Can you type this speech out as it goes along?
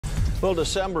Well,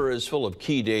 December is full of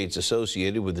key dates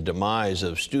associated with the demise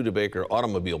of Studebaker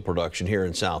automobile production here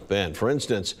in South Bend. For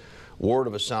instance, word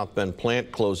of a South Bend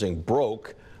plant closing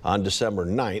broke on December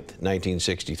 9th,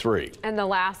 1963. And the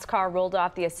last car rolled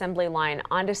off the assembly line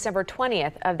on December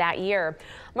 20th of that year.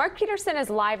 Mark Peterson is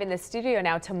live in the studio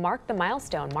now to mark the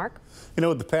milestone. Mark? You know,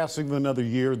 with the passing of another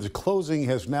year, the closing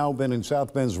has now been in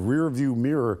South Bend's rearview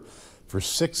mirror for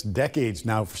 6 decades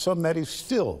now. For some, that is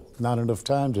still not enough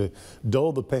time to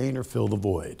dull the pain or fill the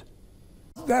void.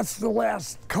 That's the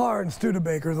last car in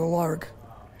Studebaker, the Lark.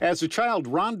 As a child,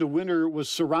 Ron DeWinter was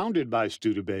surrounded by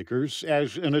Studebakers.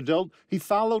 As an adult, he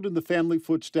followed in the family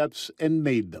footsteps and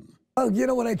made them. Well, you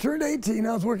know, when I turned 18,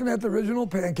 I was working at the original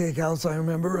pancake house, I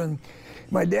remember, and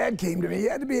my dad came to me. He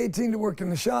had to be 18 to work in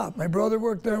the shop. My brother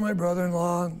worked there, my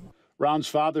brother-in-law. Ron's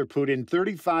father put in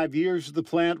 35 years at the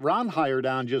plant. Ron hired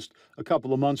on just a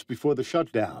couple of months before the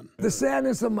shutdown. The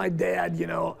sadness of my dad, you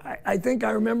know, I think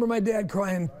I remember my dad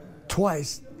crying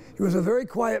twice. He was a very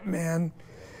quiet man.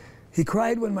 He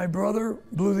cried when my brother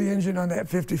blew the engine on that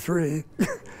 53,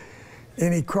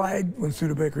 and he cried when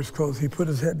Studebaker's closed. He put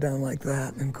his head down like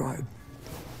that and cried.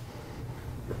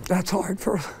 That's hard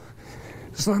for a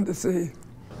son to see.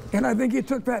 And I think he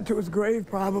took that to his grave,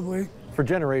 probably. For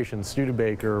generations,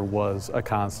 Studebaker was a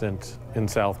constant in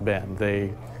South Bend.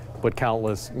 They put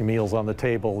countless meals on the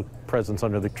table, presents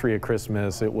under the tree at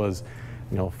Christmas. It was,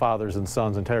 you know, fathers and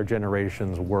sons, entire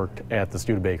generations worked at the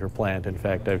Studebaker plant. In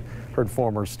fact, I've heard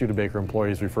former Studebaker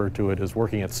employees refer to it as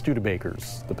working at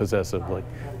Studebaker's, the possessive. Like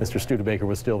Mr. Studebaker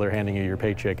was still there handing you your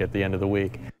paycheck at the end of the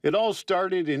week. It all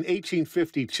started in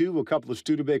 1852. A couple of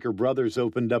Studebaker brothers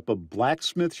opened up a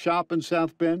blacksmith shop in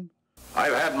South Bend.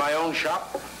 I've had my own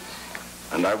shop,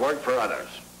 and I worked for others.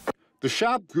 The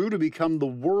shop grew to become the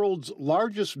world's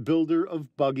largest builder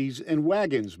of buggies and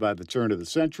wagons by the turn of the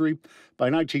century.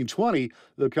 By 1920,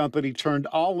 the company turned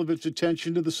all of its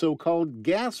attention to the so-called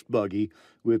gas buggy,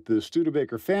 with the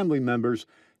Studebaker family members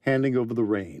handing over the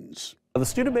reins. The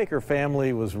Studebaker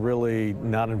family was really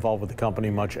not involved with the company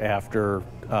much after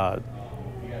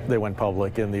they went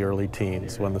public in the early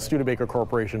teens. When the Studebaker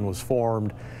Corporation was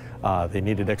formed, they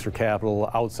needed extra capital.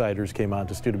 Outsiders came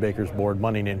onto Studebaker's board,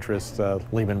 money and interests.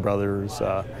 Lehman Brothers,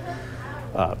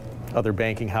 other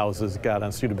banking houses got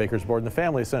on Studebaker's board, and the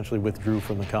family essentially withdrew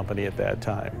from the company at that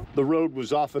time. The road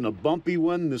was often a bumpy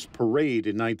one. This parade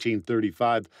in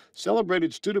 1935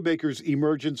 celebrated Studebaker's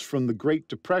emergence from the Great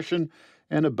Depression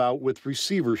and a bout with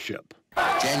receivership.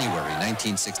 January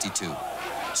 1962.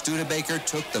 Studebaker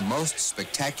took the most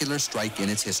spectacular strike in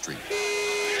its history.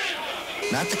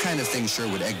 Not the kind of thing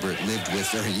Sherwood Egbert lived with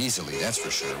very easily, that's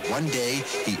for sure. One day,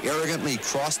 he arrogantly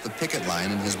crossed the picket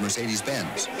line in his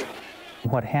Mercedes-Benz.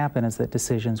 What happened is that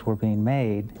decisions were being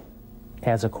made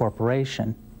as a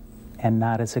corporation and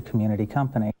not as a community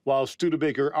company. While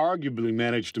Studebaker arguably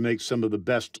managed to make some of the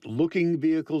best-looking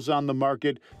vehicles on the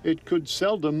market, it could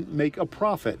seldom make a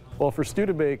profit. Well, for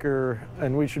Studebaker,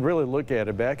 and we should really look at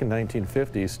it, back in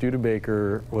 1950,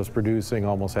 Studebaker was producing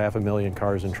almost 500,000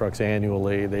 cars and trucks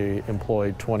annually. They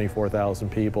employed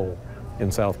 24,000 people in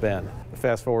South Bend.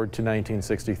 Fast forward to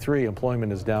 1963,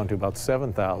 employment is down to about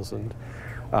 7,000.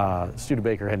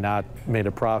 Studebaker had not made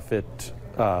a profit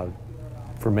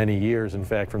for many years. In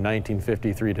fact, from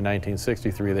 1953 to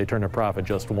 1963, they turned a profit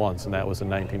just once, and that was in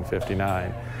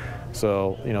 1959.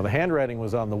 So, you know, the handwriting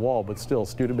was on the wall, but still,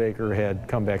 Studebaker had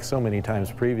come back so many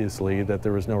times previously that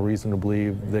there was no reason to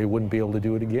believe they wouldn't be able to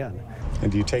do it again.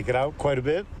 And do you take it out quite a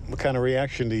bit? What kind of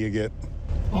reaction do you get?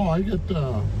 Oh, I get,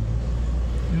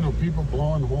 you know, people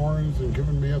blowing horns and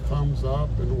giving me a thumbs up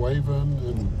and waving,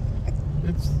 and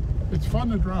it's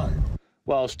fun to drive.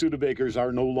 While Studebakers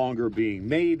are no longer being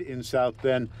made in South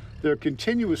Bend, they're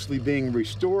continuously being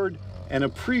restored and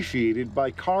appreciated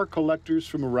by car collectors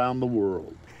from around the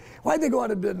world. Why'd they go out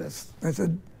of business? I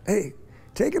said, hey,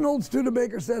 take an old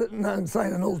Studebaker, set it and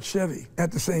sign an old Chevy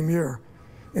at the same year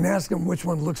and ask them which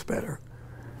one looks better.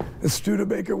 The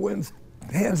Studebaker wins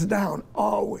hands down,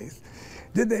 always.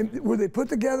 Were they put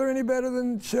together any better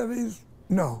than Chevys?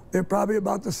 No, they're probably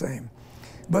about the same.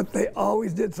 But they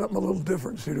always did something a little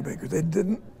different, Studebakers. They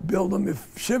didn't build them.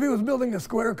 If Chevy was building a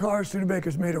square car,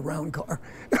 Studebakers made a round car.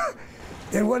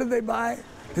 And what did they buy?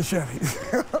 The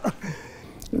Chevys.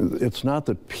 It's not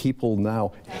that people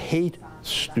now hate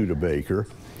Studebaker.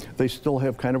 They still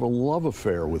have kind of a love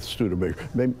affair with Studebaker.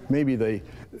 Maybe they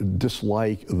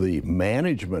dislike the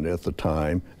management at the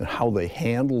time and how they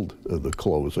handled the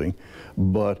closing,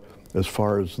 but as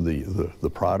far as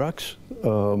the products,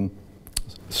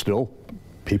 still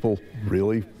people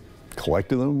really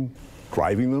collecting them,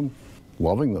 driving them,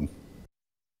 loving them.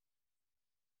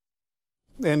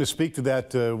 And to speak to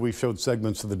that, we showed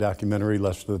segments of the documentary,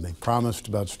 Less Than They Promised,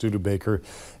 about Studebaker.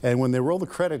 And when they roll the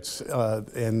credits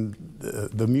and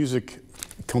the music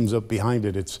comes up behind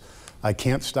it, it's I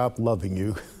Can't Stop Loving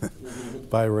You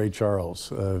by Ray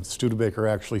Charles. Studebaker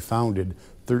actually founded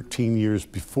 13 years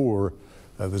before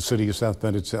the city of South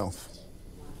Bend itself.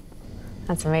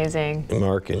 That's amazing.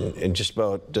 Mark, and just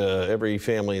about every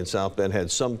family in South Bend had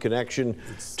some connection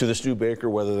to the Studebaker,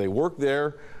 whether they worked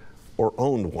there or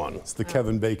owned one. It's the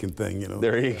Kevin Bacon thing, you know.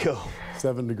 There you go.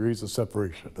 7 degrees of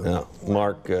separation. Yeah.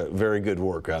 Mark, very good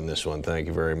work on this one. Thank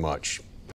you very much.